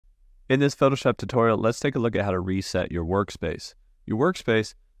In this Photoshop tutorial, let's take a look at how to reset your workspace. Your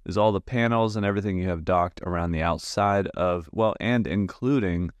workspace is all the panels and everything you have docked around the outside of, well, and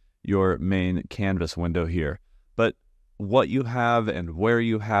including your main canvas window here. But what you have and where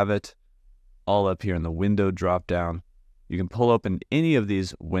you have it, all up here in the window drop down. You can pull open any of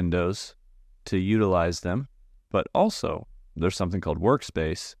these windows to utilize them, but also there's something called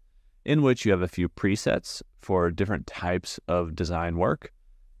Workspace, in which you have a few presets for different types of design work,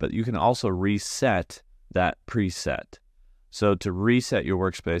 but you can also reset that preset. So to reset your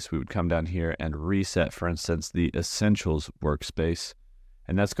workspace, we would come down here and reset, for instance, the Essentials workspace,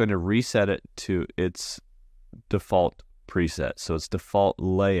 and that's going to reset it to its default preset, so its default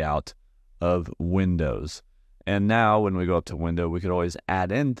layout of windows. And now when we go up to window, we could always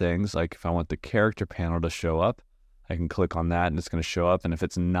add in things, like if I want the character panel to show up, I can click on that and it's going to show up. And if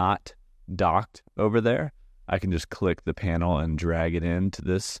it's not docked over there, I can just click the panel and drag it into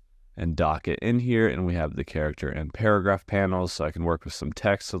this and dock it in here. And we have the character and paragraph panels, so I can work with some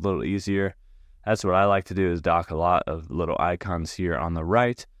text a little easier. That's what I like to do, is dock a lot of little icons here on the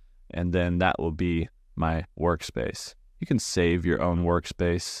right, and then that will be my workspace. You can save your own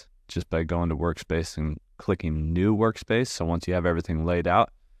workspace just by going to Workspace and clicking New Workspace. So once you have everything laid out,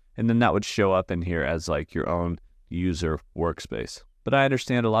 and then that would show up in here as like your own user workspace. But I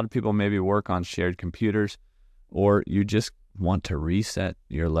understand a lot of people maybe work on shared computers, or you just want to reset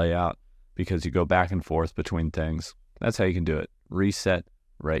your layout because you go back and forth between things. That's how you can do it. Reset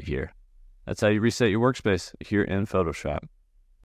right here. That's how you reset your workspace here in Photoshop.